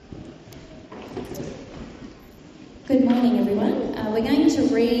Good morning, everyone. We're going to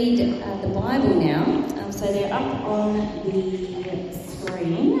read the Bible now. So they're up on the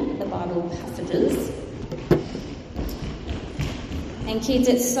screen, the Bible passages. And kids,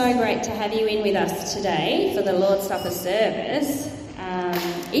 it's so great to have you in with us today for the Lord's Supper service.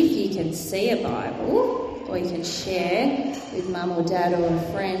 If you can see a Bible, or you can share with mum or dad or a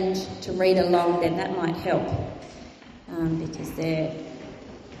friend to read along, then that might help. Because there's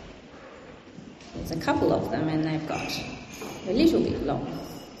a couple of them and they've got a little bit long.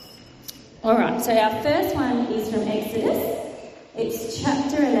 All right, so our first one is from Exodus. It's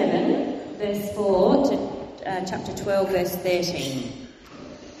chapter 11, verse 4 to chapter 12, verse 13.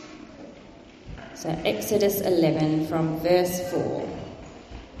 So Exodus 11 from verse 4.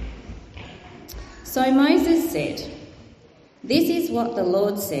 So Moses said, "This is what the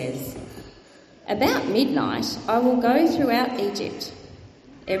Lord says. About midnight I will go throughout Egypt.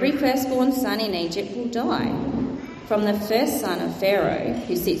 Every firstborn son in Egypt will die, from the first son of Pharaoh,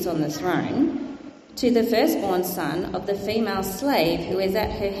 who sits on the throne, to the firstborn son of the female slave who is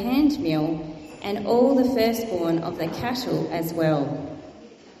at her handmill, and all the firstborn of the cattle as well.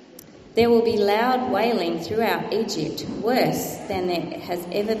 There will be loud wailing throughout Egypt, worse than there has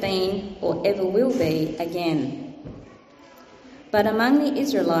ever been or ever will be again. But among the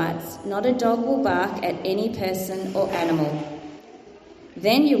Israelites, not a dog will bark at any person or animal.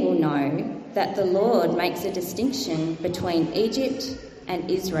 Then you will know that the Lord makes a distinction between Egypt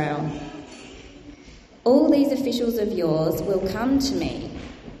and Israel. All these officials of yours will come to me,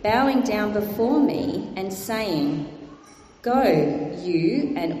 bowing down before me and saying, 'Go,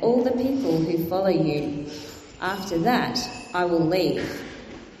 you and all the people who follow you. After that, I will leave.'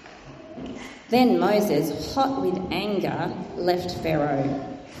 Then Moses, hot with anger, left Pharaoh.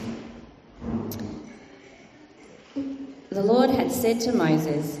 The Lord had said to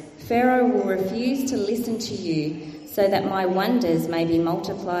Moses, 'Pharaoh will refuse to listen to you so that my wonders may be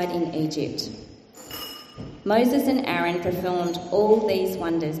multiplied in Egypt.' Moses and Aaron performed all these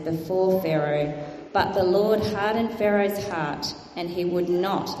wonders before Pharaoh, but the Lord hardened Pharaoh's heart, and he would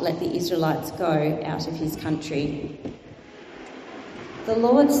not let the Israelites go out of his country. The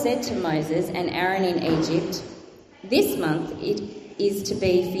Lord said to Moses and Aaron in Egypt, 'This month it is to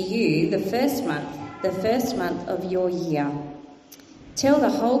be for you the first month of your year. Tell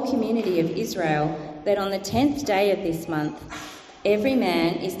the whole community of Israel that on the 10th day of this month, every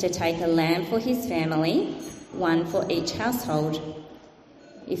man is to take a lamb for his family, one for each household.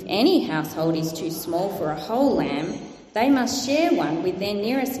 If any household is too small for a whole lamb, they must share one with their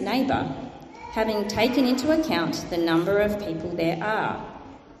nearest neighbour, having taken into account the number of people there are.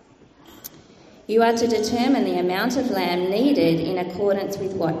 You are to determine the amount of lamb needed in accordance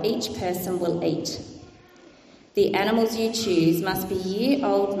with what each person will eat. The animals you choose must be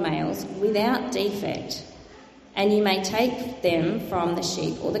year-old males without defect, and you may take them from the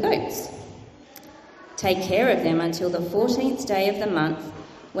sheep or the goats. Take care of them until the 14th day of the month,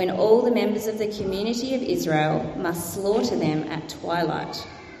 when all the members of the community of Israel must slaughter them at twilight.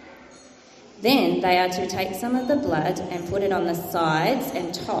 Then they are to take some of the blood and put it on the sides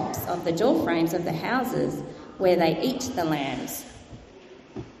and tops of the door frames of the houses where they eat the lambs.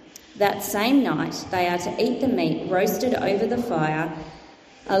 That same night they are to eat the meat roasted over the fire,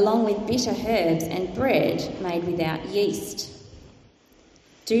 along with bitter herbs and bread made without yeast.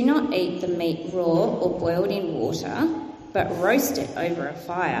 Do not eat the meat raw or boiled in water, but roast it over a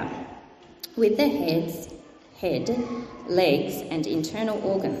fire, with the head, legs and internal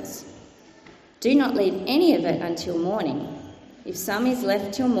organs. Do not leave any of it until morning. If some is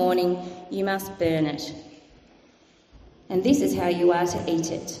left till morning, you must burn it. And this is how you are to eat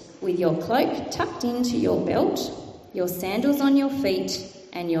it, with your cloak tucked into your belt, your sandals on your feet,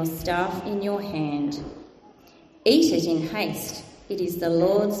 and your staff in your hand. Eat it in haste. It is the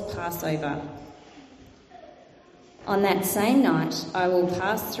Lord's Passover. On that same night I will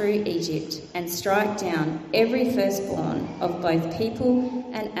pass through Egypt and strike down every firstborn of both people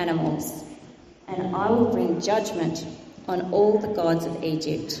and animals, and I will bring judgment on all the gods of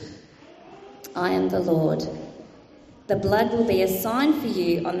Egypt. I am the Lord. The blood will be a sign for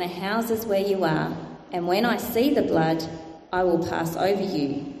you on the houses where you are, and when I see the blood, I will pass over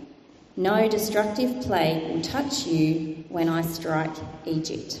you. No destructive plague will touch you when I strike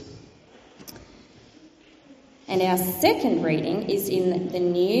Egypt.' And our second reading is in the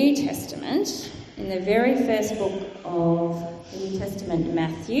New Testament, in the very first book of the New Testament,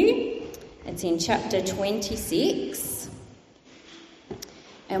 Matthew. It's in chapter 26,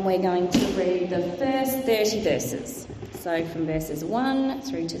 and we're going to read the first 30 verses, so from verses 1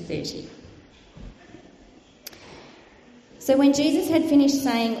 through to 30. So when Jesus had finished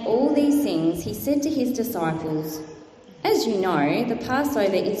saying all these things, he said to his disciples, As you know, the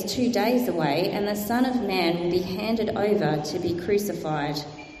Passover is 2 days away, and the Son of Man will be handed over to be crucified."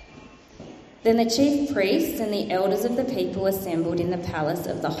 Then the chief priests and the elders of the people assembled in the palace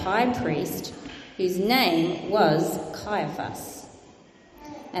of the high priest, whose name was Caiaphas.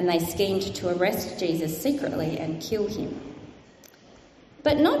 And they schemed to arrest Jesus secretly and kill him.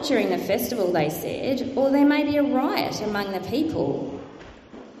 "But not during the festival," they said, "or there may be a riot among the people."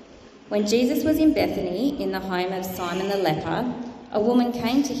 When Jesus was in Bethany, in the home of Simon the leper, a woman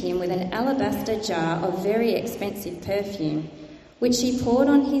came to him with an alabaster jar of very expensive perfume, which she poured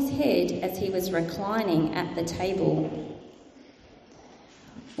on his head as he was reclining at the table.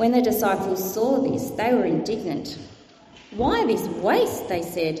 When the disciples saw this, they were indignant. "Why this waste?" they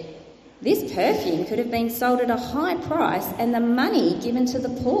said. "This perfume could have been sold at a high price and the money given to the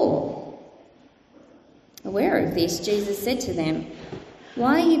poor." Aware of this, Jesus said to them,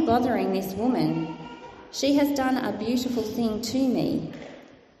 "Why are you bothering this woman? She has done a beautiful thing to me.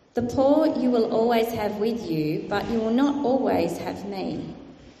 The poor you will always have with you, but you will not always have me.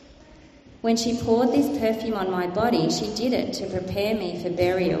 When she poured this perfume on my body, she did it to prepare me for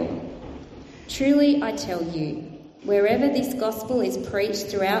burial. Truly, I tell you, wherever this gospel is preached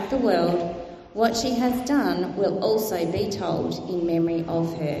throughout the world, what she has done will also be told in memory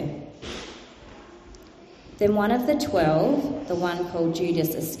of her." Then one of the 12, the one called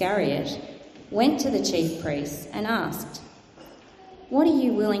Judas Iscariot, went to the chief priests and asked, "What are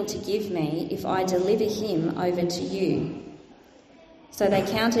you willing to give me if I deliver him over to you?" So they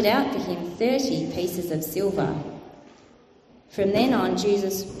counted out for him 30 pieces of silver. From then on,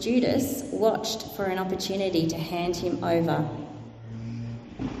 Judas watched for an opportunity to hand him over.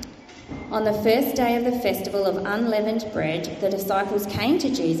 On the first day of the festival of unleavened bread, the disciples came to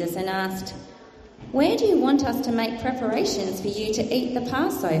Jesus and asked, "Where do you want us to make preparations for you to eat the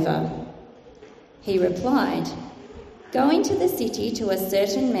Passover?" He replied, "Go into the city to a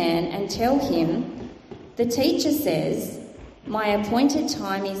certain man and tell him, 'The teacher says, my appointed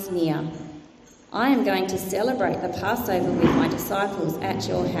time is near. I am going to celebrate the Passover with my disciples at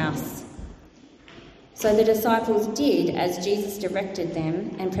your house.'" So the disciples did as Jesus directed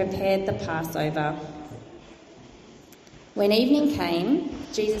them and prepared the Passover. When evening came,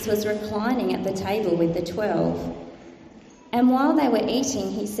 Jesus was reclining at the table with the 12. And while they were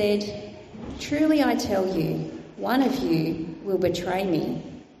eating, he said, "Truly I tell you, one of you will betray me."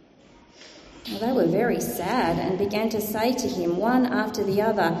 Well, they were very sad and began to say to him one after the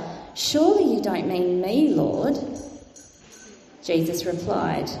other, "Surely you don't mean me, Lord?" Jesus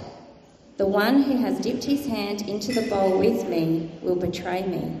replied, "The one who has dipped his hand into the bowl with me will betray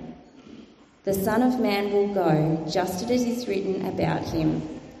me. The Son of Man will go just as it is written about him.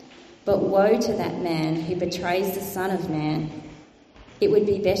 But woe to that man who betrays the Son of Man. It would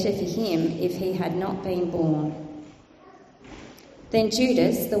be better for him if he had not been born." Then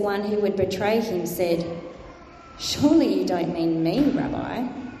Judas, the one who would betray him, said, "Surely you don't mean me, Rabbi?"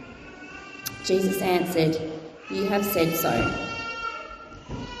 Jesus answered, "You have said so."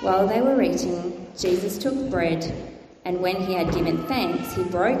 While they were eating, Jesus took bread, and when he had given thanks, he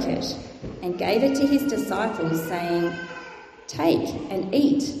broke it and gave it to his disciples, saying, "Take and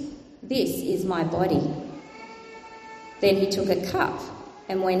eat. This is my body." Then he took a cup,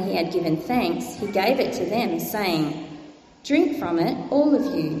 and when he had given thanks, he gave it to them, saying, "Drink from it, all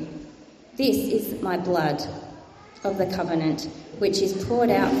of you. This is my blood of the covenant, which is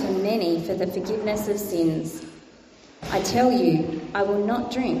poured out for many for the forgiveness of sins. I tell you, I will not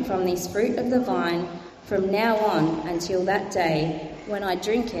drink from this fruit of the vine from now on until that day when I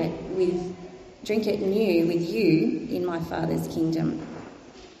drink it new with you in my Father's kingdom."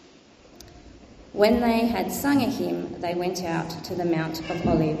 When they had sung a hymn, they went out to the Mount of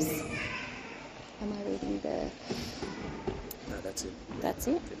Olives. Am I reading the... No, that's it. That's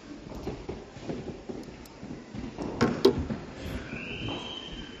it?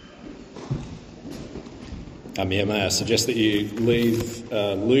 May I suggest that you leave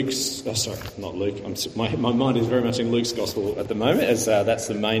Luke's... Oh, sorry, not Luke. My mind is very much in Luke's Gospel at the moment, as that's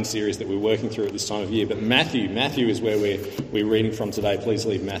the main series that we're working through at this time of year. But Matthew is where we're reading from today. Please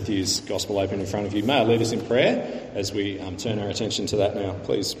leave Matthew's Gospel open in front of you. May I lead us in prayer as we turn our attention to that now.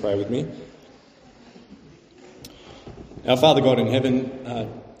 Please pray with me. Our Father God in heaven,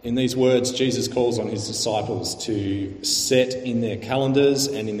 in these words, Jesus calls on his disciples to set in their calendars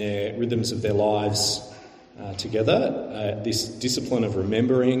and in their rhythms of their lives together this discipline of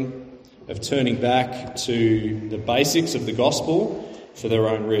remembering, of turning back to the basics of the gospel for their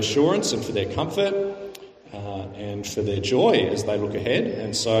own reassurance and for their comfort and for their joy as they look ahead.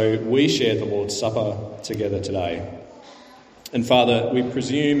 And so we share the Lord's Supper together today. And Father, we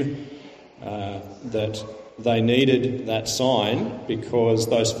presume that they needed that sign because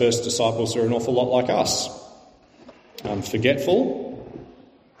those first disciples are an awful lot like us. Forgetful,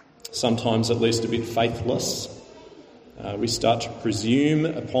 sometimes at least a bit faithless. We start to presume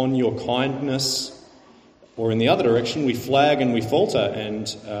upon your kindness, or in the other direction, we flag and we falter,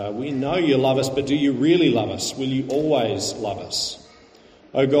 and we know you love us, but do you really love us? Will you always love us?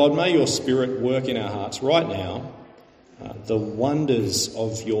 Oh God, may your Spirit work in our hearts right now, the wonders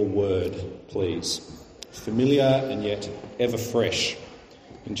of your word, please. Familiar and yet ever fresh.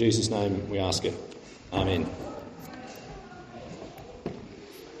 In Jesus' name we ask it. Amen.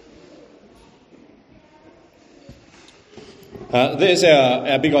 There's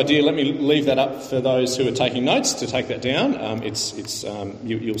our big idea. Let me leave that up for those who are taking notes to take that down.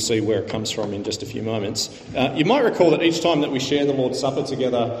 You'll see where it comes from in just a few moments. You might recall that each time that we share the Lord's Supper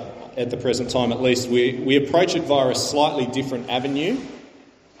together, at the present time at least, we approach it via a slightly different avenue.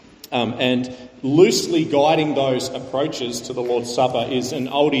 And loosely guiding those approaches to the Lord's Supper is an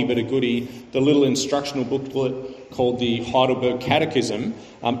oldie but a goodie, the little instructional booklet called the Heidelberg Catechism.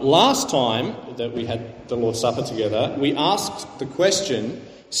 Last time that we had the Lord's Supper together, we asked the question,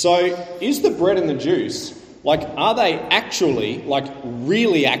 so is the bread and the juice, are they actually,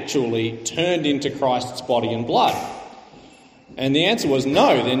 really actually turned into Christ's body and blood? And the answer was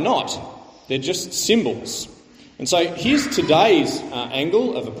no, they're not. They're just symbols. And so here's today's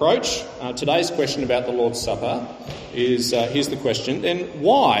angle of approach. Today's question about the Lord's Supper is, here's the question, then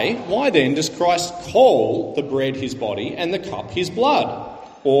why then does Christ call the bread his body and the cup his blood?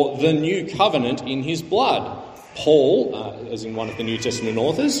 Or the new covenant in his blood? Paul, as in one of the New Testament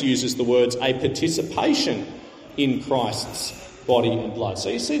authors, uses the words a participation in Christ's body and blood. So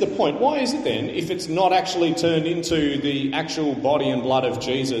you see the point. Why is it then, if it's not actually turned into the actual body and blood of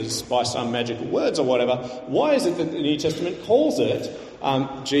Jesus by some magical words or whatever, why is it that the New Testament calls it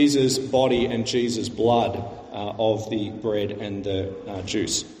Jesus' body and Jesus' blood of the bread and the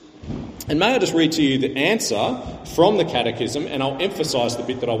juice? And may I just read to you the answer from the Catechism, and I'll emphasise the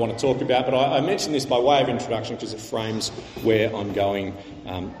bit that I want to talk about, but I mention this by way of introduction because it frames where I'm going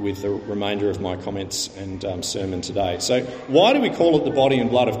with the remainder of my comments and sermon today. So why do we call it the body and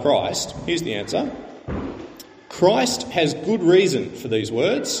blood of Christ? Here's the answer. Christ has good reason for these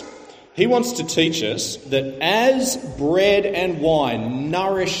words. He wants to teach us that as bread and wine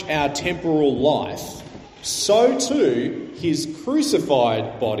nourish our temporal life, so too his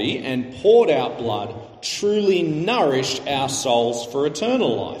crucified body and poured out blood truly nourish our souls for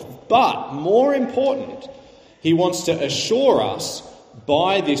eternal life. But more important, he wants to assure us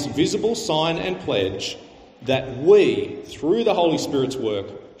by this visible sign and pledge that we, through the Holy Spirit's work,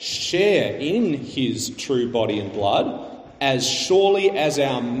 share in his true body and blood as surely as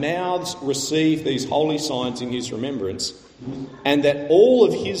our mouths receive these holy signs in his remembrance, and that all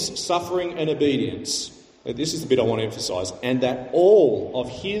of his suffering and obedience, this is the bit I want to emphasise, and that all of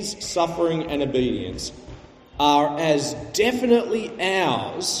his suffering and obedience are as definitely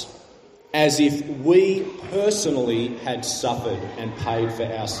ours as if we personally had suffered and paid for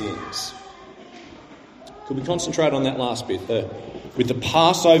our sins. Could we concentrate on that last bit? With the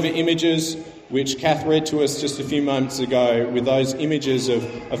Passover images, which Kath read to us just a few moments ago, with those images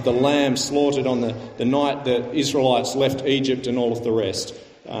of the lamb slaughtered on the night that Israelites left Egypt and all of the rest.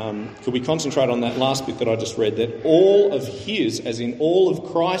 Could we concentrate on that last bit that I just read, that all of his, as in all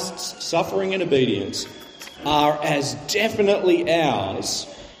of Christ's suffering and obedience, are as definitely ours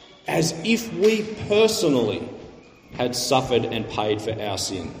as if we personally had suffered and paid for our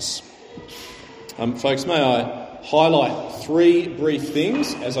sins. Folks, may I highlight three brief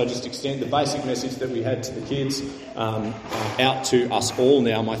things as I just extend the basic message that we had to the kids out to us all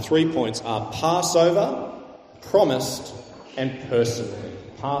now. My 3 points are Passover, promised, and personally.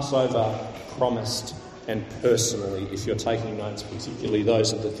 Passover, promised, and personally. If you're taking notes, particularly,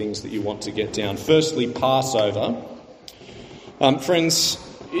 those are the things that you want to get down. Firstly, Passover. Friends,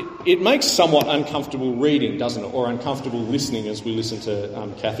 it makes somewhat uncomfortable reading, doesn't it? Or uncomfortable listening, as we listened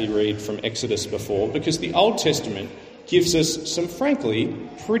to Kathy read from Exodus before, because the Old Testament gives us some, frankly,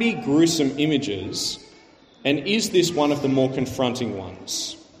 pretty gruesome images. And is this one of the more confronting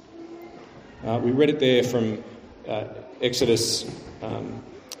ones? We read it there from Exodus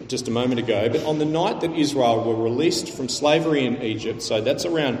just a moment ago, but on the night that Israel were released from slavery in Egypt, so that's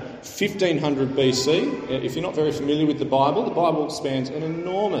around 1500 BC. If you're not very familiar with the Bible spans an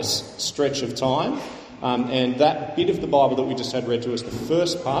enormous stretch of time, and that bit of the Bible that we just had read to us, the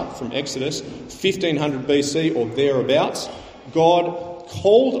first part from Exodus, 1500 BC or thereabouts, God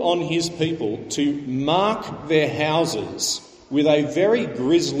called on his people to mark their houses with a very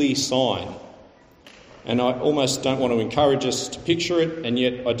grisly sign. And I almost don't want to encourage us to picture it, and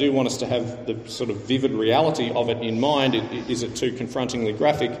yet I do want us to have the sort of vivid reality of it in mind. Is it too confrontingly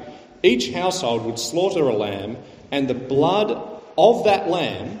graphic? Each household would slaughter a lamb, and the blood of that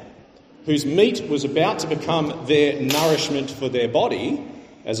lamb, whose meat was about to become their nourishment for their body,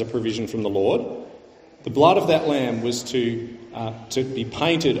 as a provision from the Lord, the blood of that lamb was to be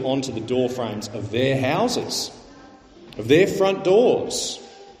painted onto the door frames of their houses, of their front doors.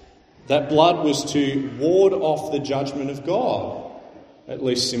 That blood was to ward off the judgment of God, at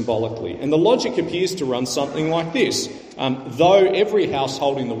least symbolically. And the logic appears to run something like this. Though every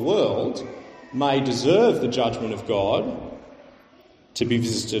household in the world may deserve the judgment of God to be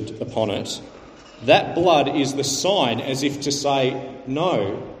visited upon it, that blood is the sign as if to say,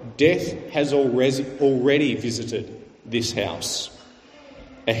 no, death has already visited this house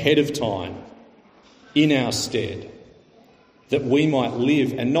ahead of time in our stead, that we might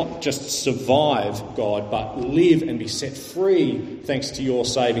live and not just survive, God, but live and be set free thanks to your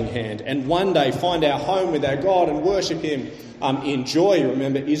saving hand, and one day find our home with our God and worship him in joy.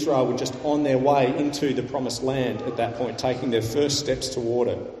 Remember, Israel were just on their way into the promised land at that point, taking their first steps toward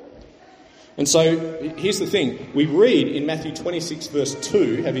it. And so here's the thing. We read in Matthew 26 verse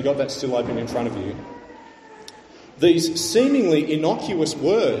 2, have you got that still open in front of you? These seemingly innocuous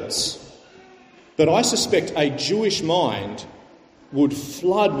words, but I suspect a Jewish mind would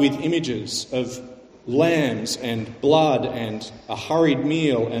flood with images of lambs and blood and a hurried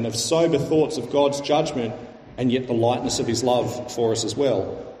meal and of sober thoughts of God's judgment and yet the lightness of his love for us as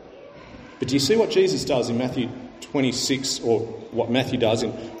well. But do you see what Jesus does in Matthew 26, or what Matthew does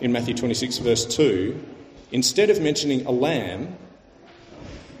in Matthew 26 verse 2? Instead of mentioning a lamb,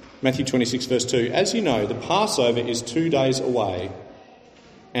 Matthew 26 verse 2, as you know, the Passover is 2 days away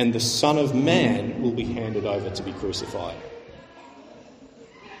and the Son of Man will be handed over to be crucified.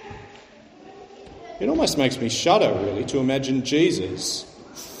 It almost makes me shudder, really, to imagine Jesus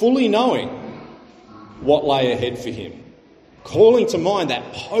fully knowing what lay ahead for him, calling to mind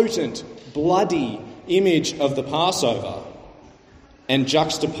that potent, bloody image of the Passover and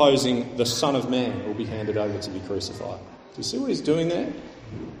juxtaposing the Son of Man will be handed over to be crucified. Do you see what he's doing there?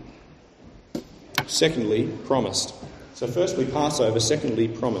 Secondly, promised. So firstly, Passover. Secondly,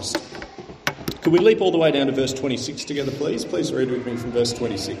 promised. Could we leap all the way down to verse 26 together, please? Please read with me from verse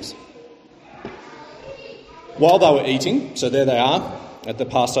 26. While they were eating, so there they are at the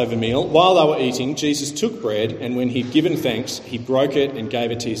Passover meal, while they were eating, Jesus took bread, and when he'd given thanks, he broke it and gave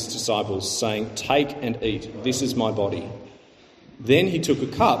it to his disciples, saying, "Take and eat, this is my body." Then he took a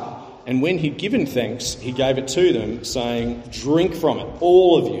cup, and when he'd given thanks, he gave it to them, saying, "Drink from it,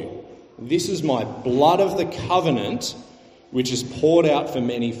 all of you. This is my blood of the covenant, which is poured out for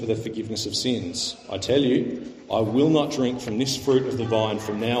many for the forgiveness of sins. I tell you, I will not drink from this fruit of the vine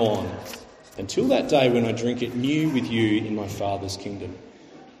from now on, until that day when I drink it new with you in my Father's kingdom."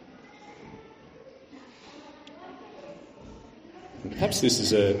 Perhaps this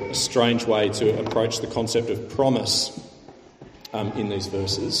is a strange way to approach the concept of promise in these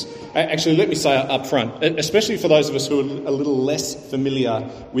verses. Actually, let me say up front, especially for those of us who are a little less familiar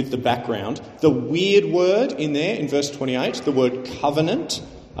with the background, the weird word in there in verse 28, the word covenant,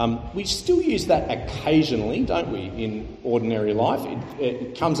 we still use that occasionally, don't we, in ordinary life.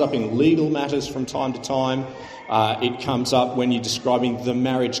 It comes up in legal matters from time to time. It comes up when you're describing the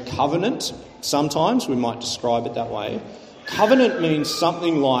marriage covenant. Sometimes we might describe it that way. Covenant means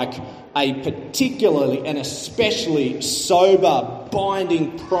something like a particularly and especially sober,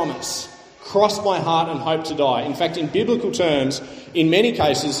 binding promise. Cross my heart and hope to die. In fact, in biblical terms, in many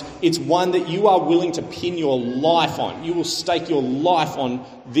cases, it's one that you are willing to pin your life on. You will stake your life on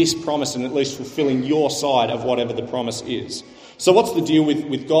this promise and at least fulfilling your side of whatever the promise is. So what's the deal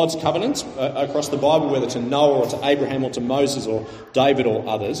with God's covenants across the Bible, whether to Noah or to Abraham or to Moses or David or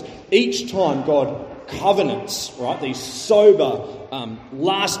others? Each time God covenants, right, these sober,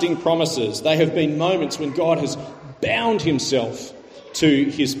 lasting promises, they have been moments when God has bound himself to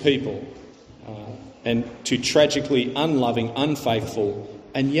his people and to tragically unloving, unfaithful,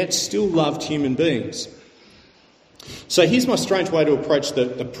 and yet still loved human beings. So here's my strange way to approach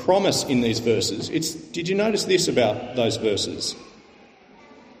the promise in these verses. Did you notice this about those verses?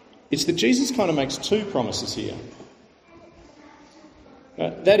 It's that Jesus kind of makes two promises here.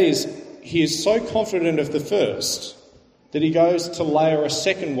 That is, he is so confident of the first that he goes to layer a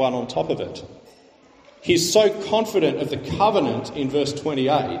second one on top of it. He's so confident of the covenant in verse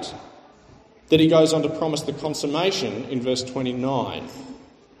 28 that he goes on to promise the consummation in verse 29.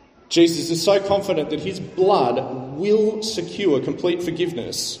 Jesus is so confident that his blood will secure complete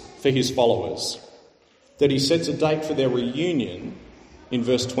forgiveness for his followers that he sets a date for their reunion in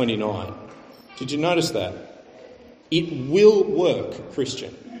verse 29. Did you notice that? It will work,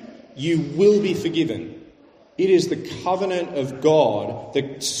 Christian. You will be forgiven. It is the covenant of God,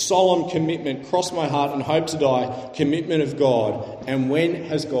 the solemn commitment, cross my heart and hope to die, commitment of God. And when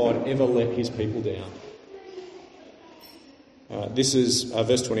has God ever let his people down? This is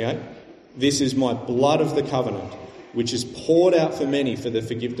verse 28. This is my blood of the covenant, which is poured out for many for the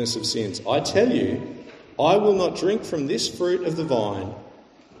forgiveness of sins. I tell you, I will not drink from this fruit of the vine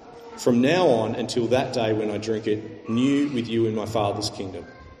from now on until that day when I drink it new with you in my Father's kingdom.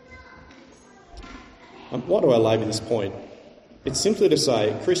 Why do I labour this point? It's simply to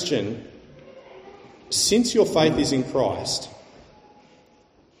say, Christian, since your faith is in Christ,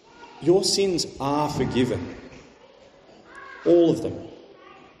 your sins are forgiven. All of them.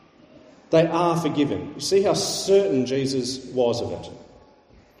 They are forgiven. You see how certain Jesus was of it.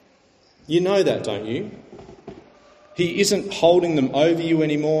 You know that, don't you? He isn't holding them over you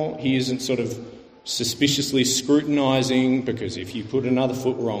anymore. He isn't sort of suspiciously scrutinising, because if you put another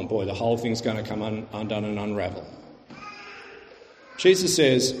foot wrong, boy, the whole thing's going to come undone and unravel. Jesus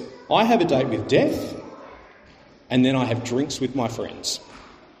says, I have a date with death, and then I have drinks with my friends.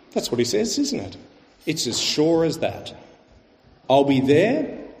 That's what he says, isn't it? It's as sure as that. I'll be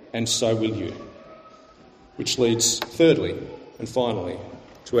there, and so will you. Which leads, thirdly and finally,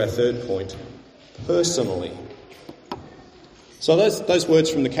 to our third point, personally. So those words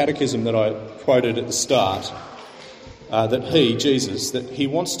from the Catechism that I quoted at the start, that he, Jesus, that he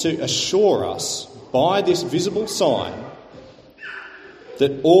wants to assure us by this visible sign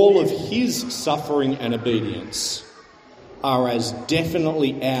that all of his suffering and obedience are as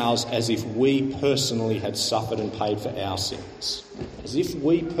definitely ours as if we personally had suffered and paid for our sins. As if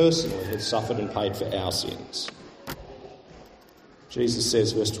we personally had suffered and paid for our sins. Jesus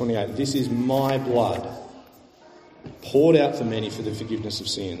says, verse 28, this is my blood, poured out for many for the forgiveness of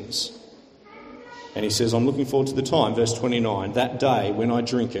sins. And he says, I'm looking forward to the time, verse 29, that day when I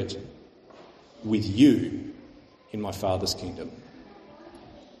drink it with you in my Father's kingdom.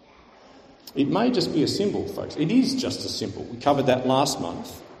 It may just be a symbol, folks. It is just a symbol. We covered that last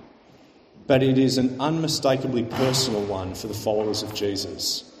month. But it is an unmistakably personal one for the followers of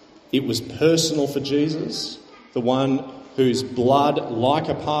Jesus. It was personal for Jesus, the one whose blood, like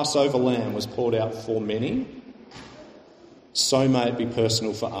a Passover lamb, was poured out for many. So may it be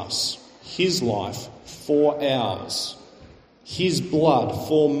personal for us. His life for ours. His blood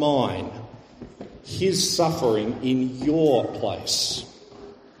for mine. His suffering in your place.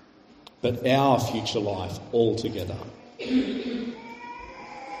 But our future life altogether.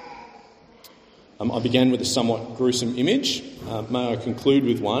 I began with a somewhat gruesome image. May I conclude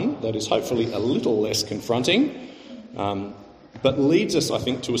with one that is hopefully a little less confronting, but leads us, I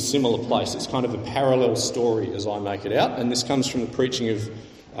think, to a similar place. It's kind of a parallel story as I make it out, and this comes from the preaching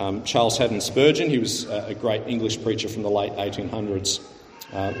of Charles Haddon Spurgeon. He was a great English preacher from the late 1800s.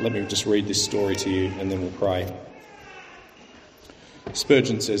 Let me just read this story to you and then we'll pray.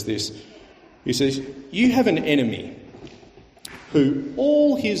 Spurgeon says this. He says, you have an enemy who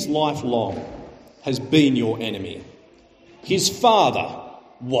all his life long has been your enemy. His father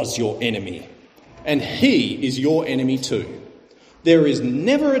was your enemy, and he is your enemy too. There is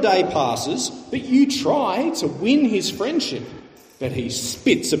never a day passes but you try to win his friendship, but he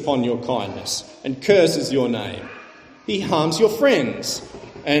spits upon your kindness and curses your name. He harms your friends,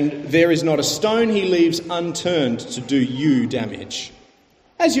 and there is not a stone he leaves unturned to do you damage.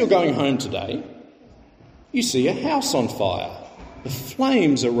 As you're going home today, you see a house on fire. The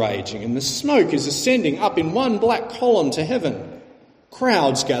flames are raging and the smoke is ascending up in one black column to heaven.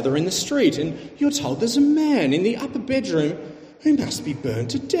 Crowds gather in the street and you're told there's a man in the upper bedroom who must be burned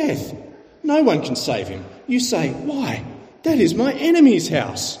to death. No one can save him. You say, why? That is my enemy's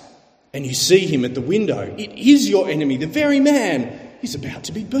house. And you see him at the window. It is your enemy, the very man. He's about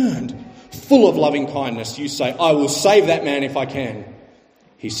to be burned. Full of loving kindness, you say, I will save that man if I can.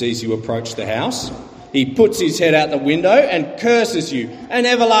 He sees you approach the house. He puts his head out the window and curses you. An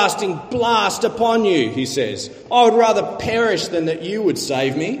everlasting blast upon you, he says. I would rather perish than that you would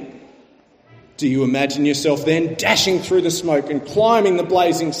save me. Do you imagine yourself then dashing through the smoke and climbing the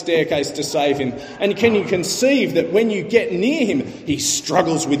blazing staircase to save him? And can you conceive that when you get near him, he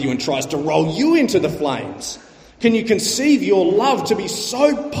struggles with you and tries to roll you into the flames? Can you conceive your love to be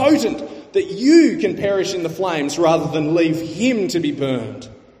so potent that you can perish in the flames rather than leave him to be burned?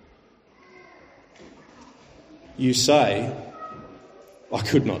 You say, I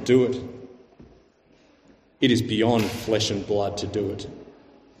could not do it. It is beyond flesh and blood to do it.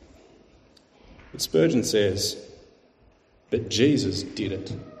 But Spurgeon says, but Jesus did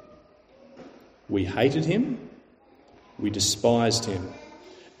it. We hated him, we despised him,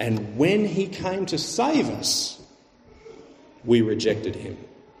 And when he came to save us, we rejected him.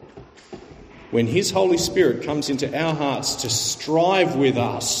 When his Holy Spirit comes into our hearts to strive with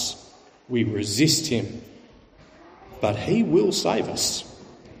us, we resist him. But he will save us.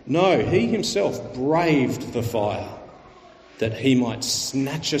 No, he himself braved the fire that he might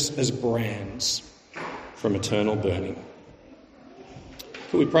snatch us as brands from eternal burning.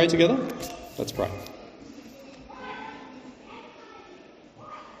 Can we pray together? Let's pray.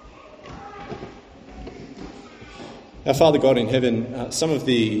 Our Father God in heaven, some of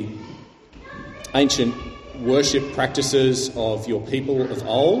the ancient worship practices of your people of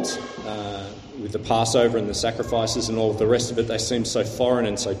old, with the Passover and the sacrifices and all of the rest of it, they seem so foreign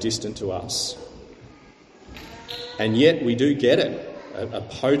and so distant to us. And yet we do get it, a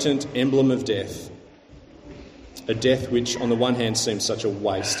potent emblem of death. A death which on the one hand seems such a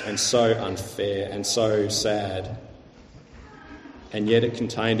waste and so unfair and so sad. And yet it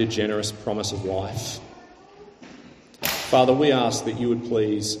contained a generous promise of life. Father, we ask that you would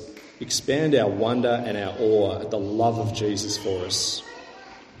please expand our wonder and our awe at the love of Jesus for us.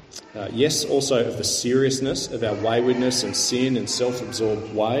 Yes, also of the seriousness of our waywardness and sin and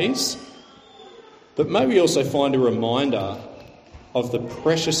self-absorbed ways. But may we also find a reminder of the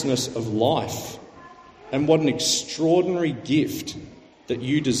preciousness of life and what an extraordinary gift that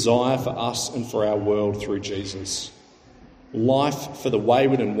you desire for us and for our world through Jesus. Life for the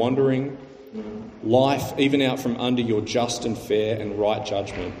wayward and wandering, life even out from under your just and fair and right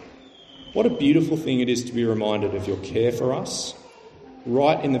judgment. What a beautiful thing it is to be reminded of your care for us,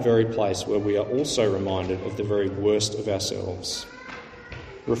 right in the very place where we are also reminded of the very worst of ourselves.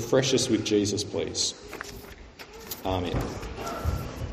 Refresh us with Jesus, please. Amen.